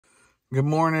Good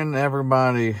morning,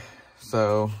 everybody.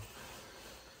 So,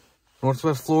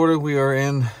 Northwest Florida, we are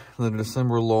in the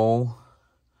December lull,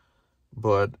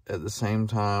 but at the same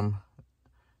time,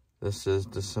 this is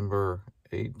December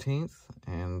 18th,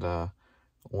 and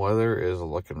weather is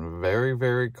looking very,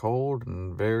 very cold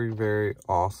and very, very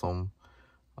awesome.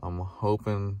 I'm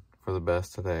hoping for the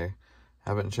best today.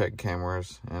 Haven't checked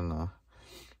cameras in a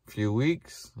few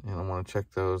weeks, and I want to check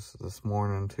those this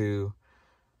morning too.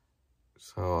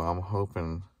 So I'm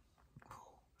hoping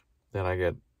that I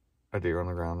get a deer on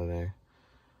the ground today.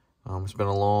 It's been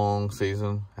a long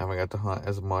season. Haven't got to hunt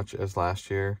as much as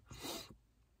last year.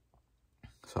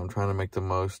 So I'm trying to make the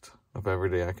most of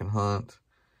every day I can hunt.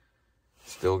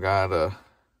 Still got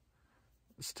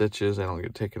stitches. They don't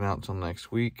get taken out until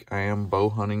next week. I am bow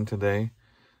hunting today.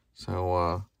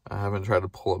 So I haven't tried to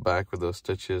pull it back with those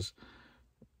stitches.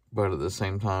 But at the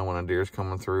same time, when a deer's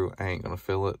coming through, I ain't going to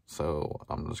feel it. So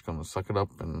I'm just going to suck it up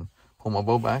and pull my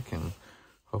bow back and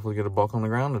hopefully get a buck on the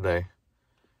ground today.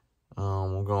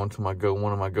 We'll go into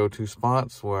one of my go-to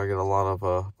spots where I get a lot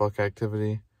of buck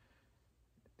activity.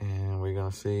 And we're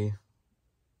going to see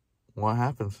what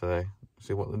happens today.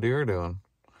 See what the deer are doing.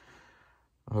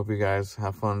 I hope you guys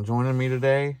have fun joining me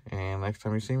today. And next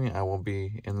time you see me, I will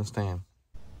be in the stand.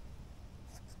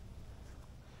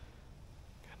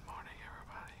 Good morning,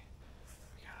 everybody.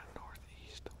 We got a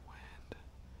northeast wind.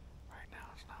 Right now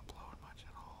it's not blowing much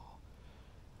at all.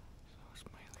 So it's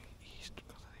mainly east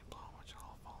because it ain't blowing much at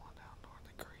all, falling down toward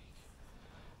the creek.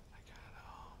 I got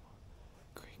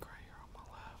creek right here on my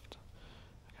left.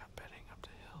 I got bedding up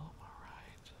the hill on my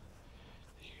right.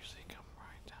 They usually come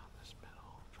right down this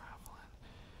middle, traveling.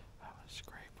 I have a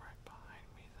scrape right behind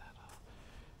me that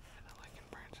in the licking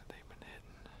branch that they've been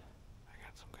hitting. I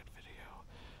got some good video,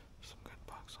 some good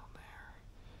bucks on there.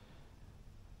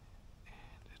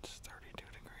 And it's 32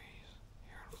 degrees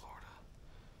here in Florida.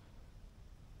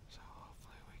 So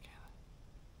hopefully we can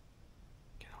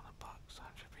get on a buck. Sun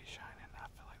should be shining. I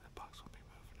feel like the bucks will be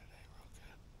moving today real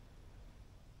good.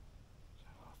 So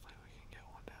hopefully we can get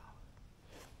one down.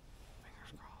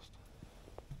 Fingers crossed.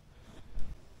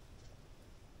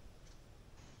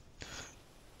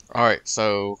 Alright,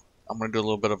 so I'm going to do a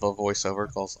little bit of a voiceover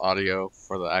because audio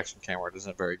for the action camera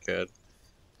isn't very good.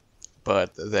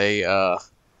 But today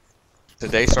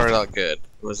started out good.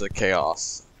 It was a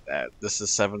chaos. This is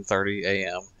 7:30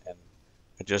 a.m. and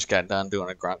I just got done doing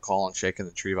a grunt call and shaking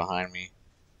the tree behind me.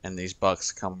 And these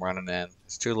bucks come running in.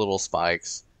 It's two little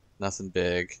spikes, nothing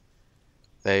big.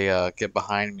 They get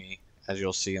behind me, as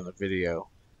you'll see in the video,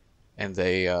 and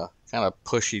they kind of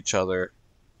push each other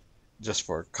just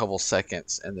for a couple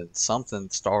seconds, and then something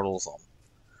startles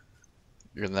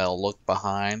them. And they'll look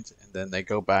behind, and then they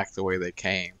go back the way they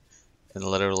came. And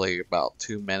literally about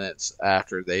 2 minutes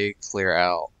after they clear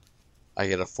out, I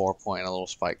get a 4-point and a little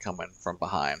spike coming from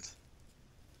behind.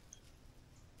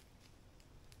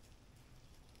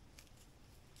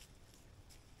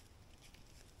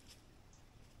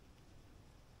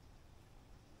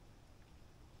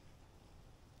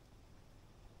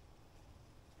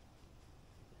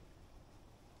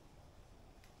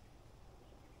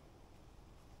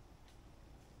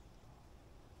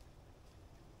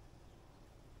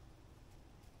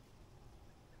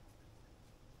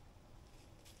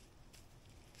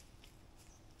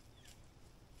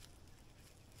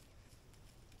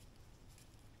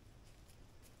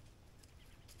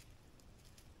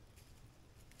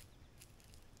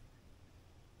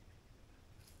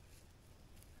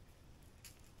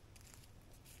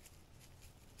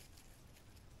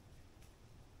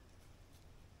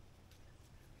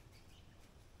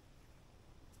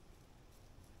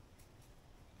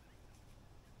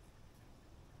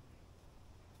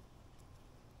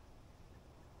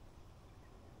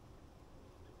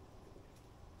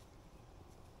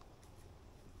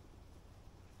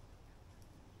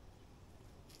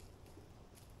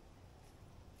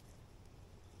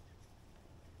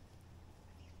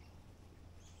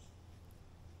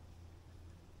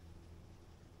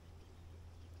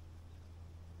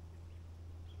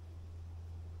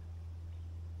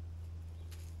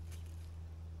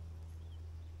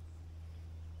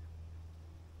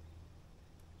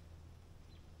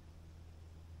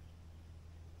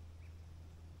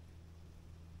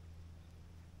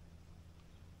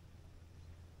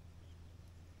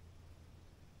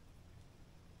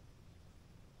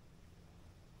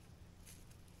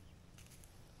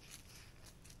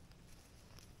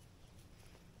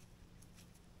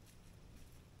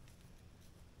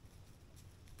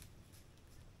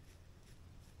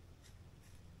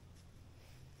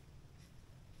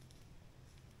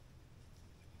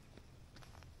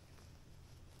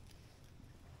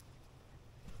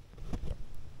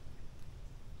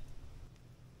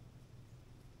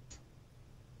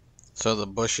 So the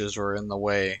bushes were in the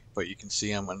way, but you can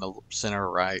see him in the center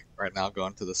right now,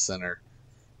 going to the center.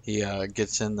 He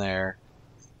gets in there,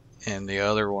 and the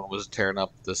other one was tearing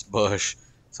up this bush,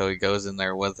 so he goes in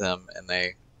there with him, and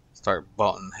they start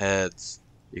butting heads.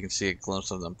 You can see a glimpse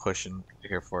of them pushing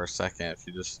here for a second if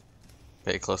you just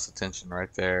pay close attention right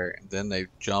there, and then they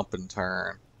jump and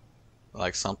turn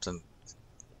like something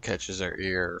catches their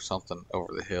ear or something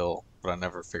over the hill, but I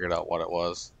never figured out what it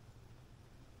was.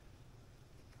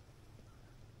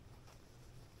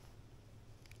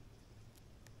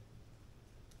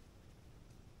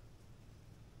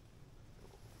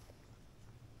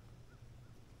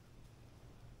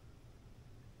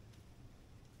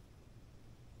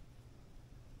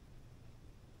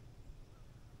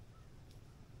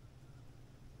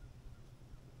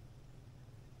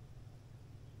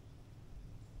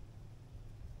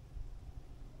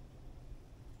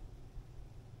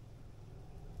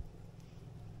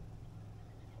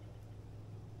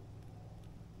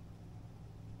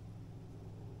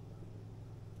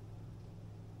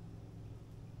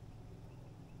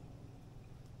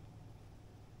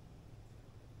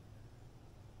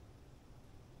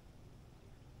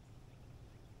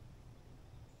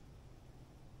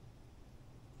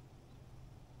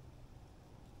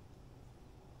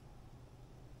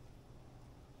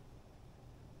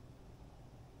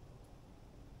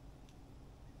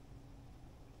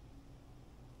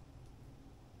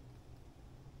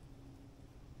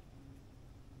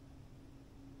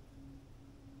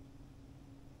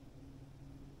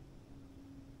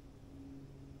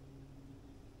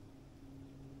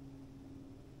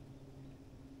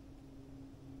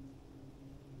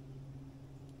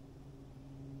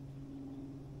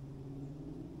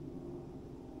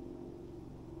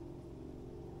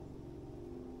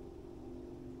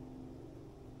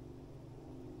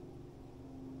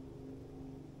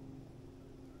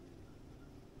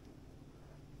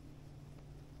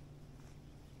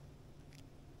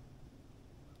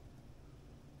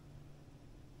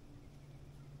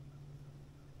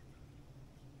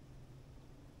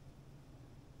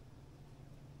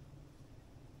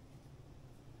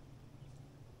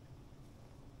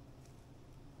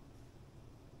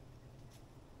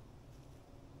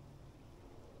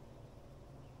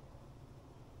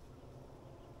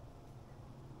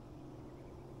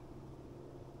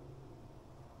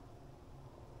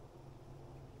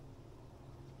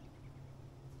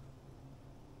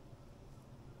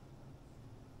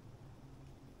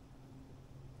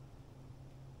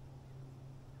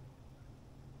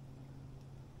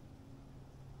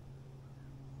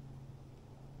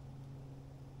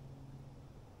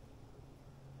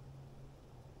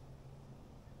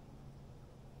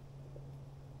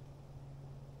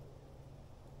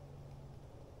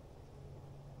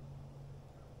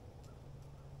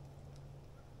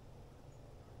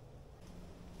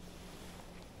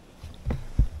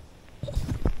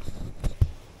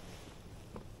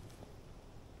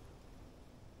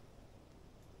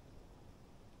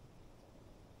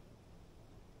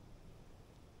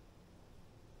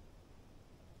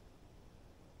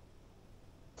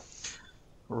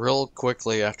 Real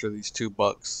quickly after these two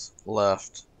bucks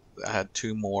left, I had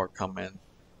two more come in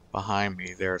behind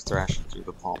me. They were thrashing through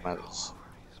the palmettos.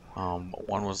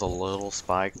 One was a little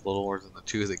spike, littler than the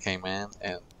two that came in,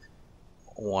 and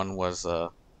one was a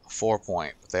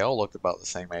 4-point, but they all looked about the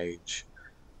same age.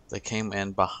 They came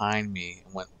in behind me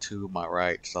and went to my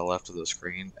right, to the left of the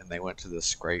screen, and they went to this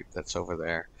scrape that's over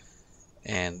there.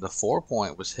 And the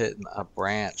 4-point was hitting a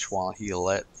branch while he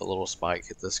let the little spike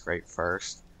hit the scrape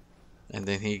first, and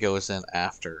then he goes in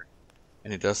after,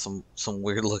 and he does some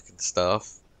weird looking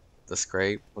stuff, the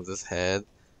scrape with his head,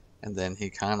 and then he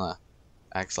kind of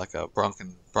acts like a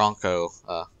bronco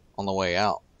on the way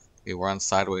out. He runs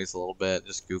sideways a little bit,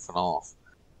 just goofing off.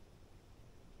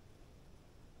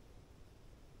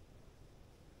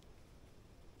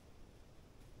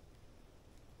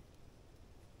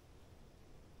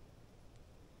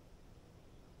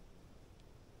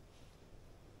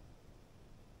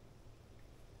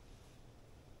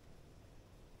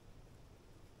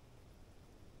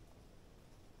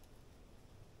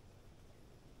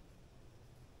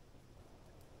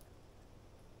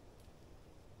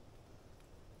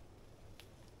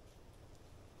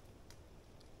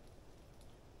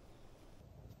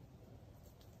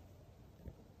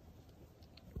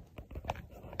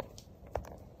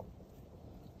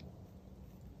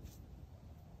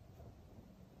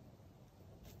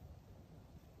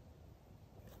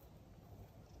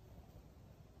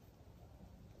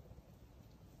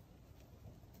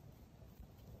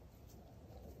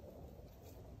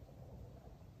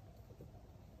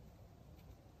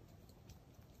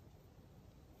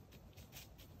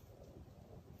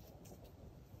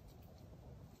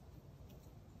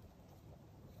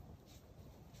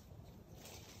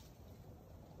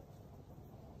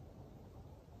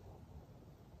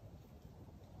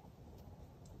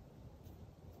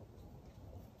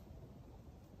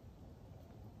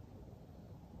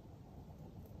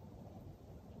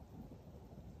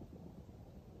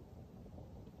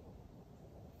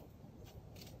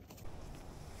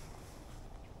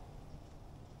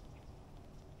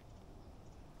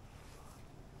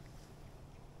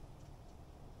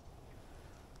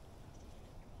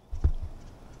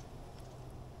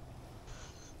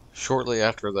 Shortly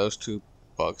after those two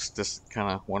bucks just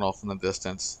kind of went off in the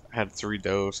distance, I had 3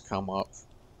 does come up,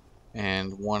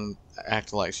 and one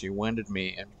acted like she winded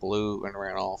me and blew and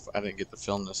ran off. I didn't get to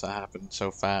film this, that happened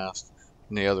so fast.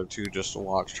 And the other two just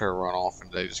watched her run off,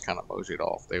 and they just kind of moseyed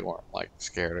off. They weren't like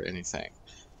scared of anything.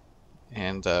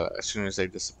 And as soon as they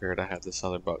disappeared, I had this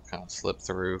other buck kind of slip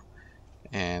through,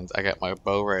 and I got my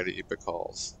bow ready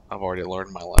because I've already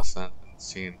learned my lesson and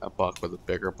seen a buck with a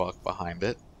bigger buck behind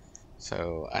it.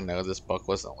 So I know this buck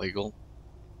wasn't legal,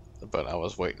 but I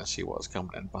was waiting to see what was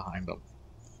coming in behind him.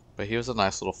 But he was a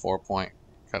nice little 4-point,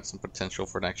 got some potential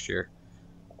for next year.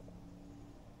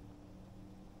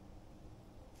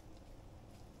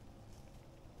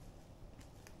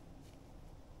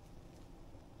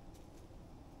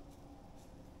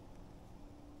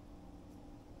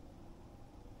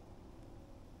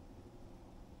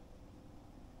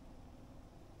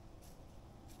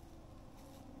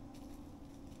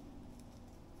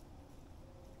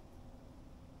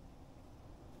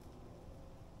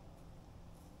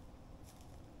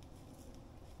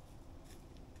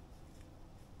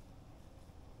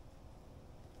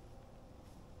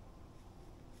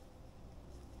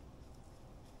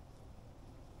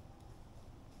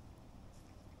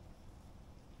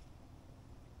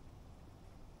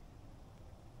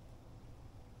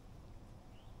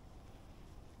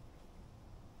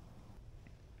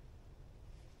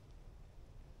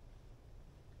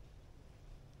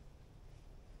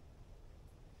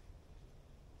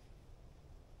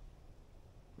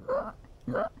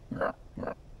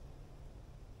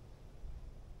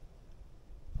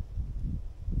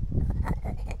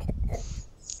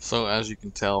 So as you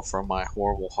can tell from my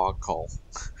horrible hog call,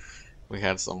 we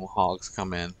had some hogs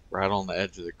come in right on the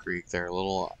edge of the creek. They're a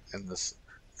little in this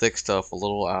thick stuff, a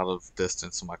little out of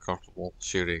distance of my comfortable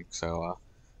shooting. So I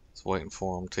was waiting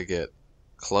for them to get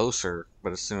closer,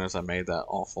 but as soon as I made that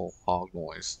awful hog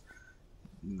noise,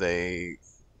 they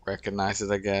recognized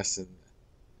it, I guess,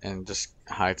 and just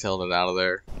hightailed it out of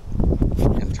there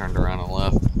and turned around and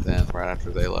left. Then right after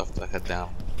they left, I head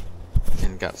down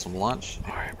and got some lunch.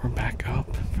 Alright, we're back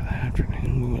up for the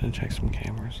afternoon. We went and checked some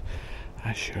cameras.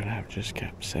 I should have just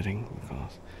kept sitting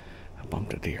because I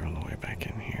bumped a deer on the way back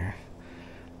in here.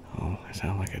 Oh, I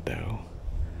sound like a doe,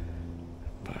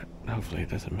 but hopefully it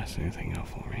doesn't mess anything up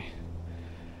for me.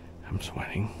 I'm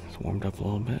sweating. It's warmed up a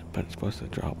little bit, but it's supposed to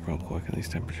drop real quick in these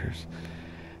temperatures,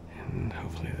 and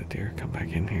hopefully the deer come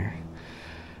back in here.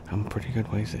 I'm pretty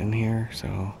good ways in here,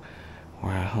 so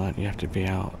where I hunt, you have to be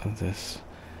out of this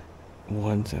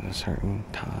woods at a certain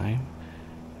time,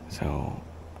 so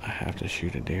I have to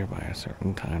shoot a deer by a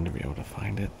certain time to be able to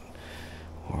find it,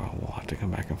 or we'll have to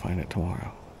come back and find it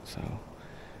tomorrow. So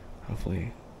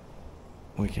hopefully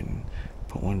we can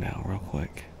put one down real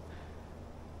quick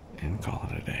and call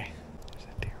it a day. There's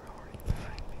a deer already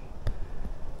behind me.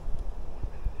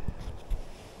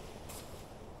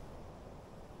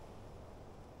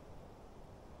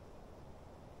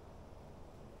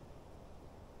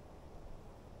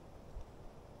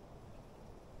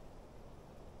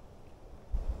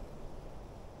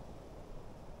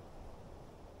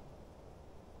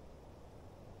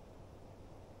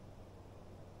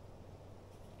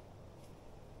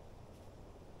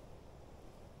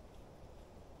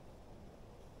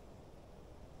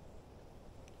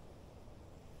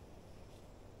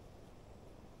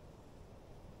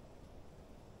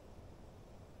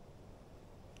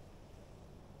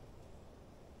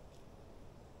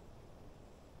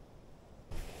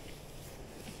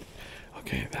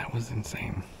 Okay, that was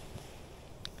insane.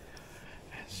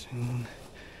 As soon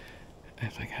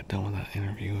as I got done with that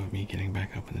interview of me getting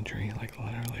back up in the tree, like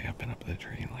literally I've been up in the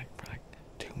tree in like for like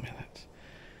 2 minutes,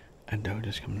 a doe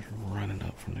just comes running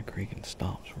up from the creek and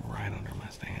stops right under my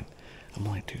stand. I'm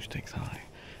only 2 sticks high.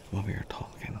 I'm over here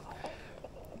talking.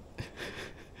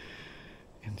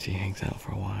 And she hangs out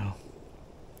for a while.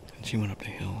 And she went up the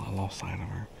hill. I lost sight of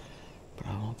her. But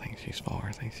I don't think she's far.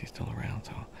 I think she's still around,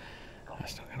 so I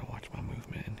still gotta watch my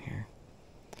movement in here.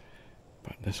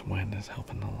 But this wind is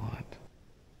helping a lot.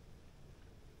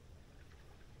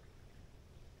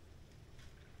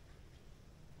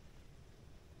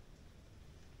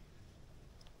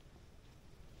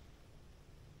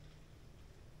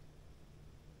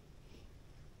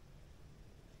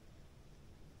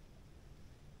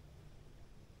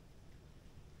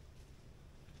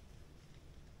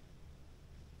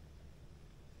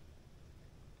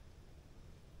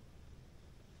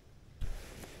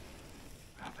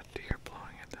 I have a deer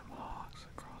blowing at them hogs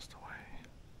across the way.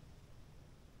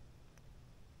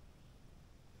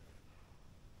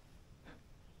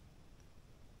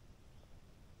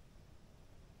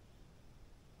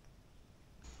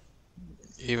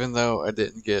 Even though I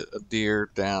didn't get a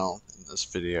deer down in this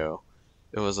video,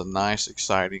 it was a nice,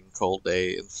 exciting, cold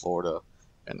day in Florida,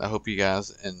 and I hope you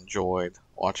guys enjoyed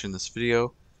watching this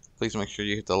video. Please make sure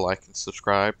you hit the like and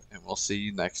subscribe, and we'll see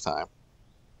you next time.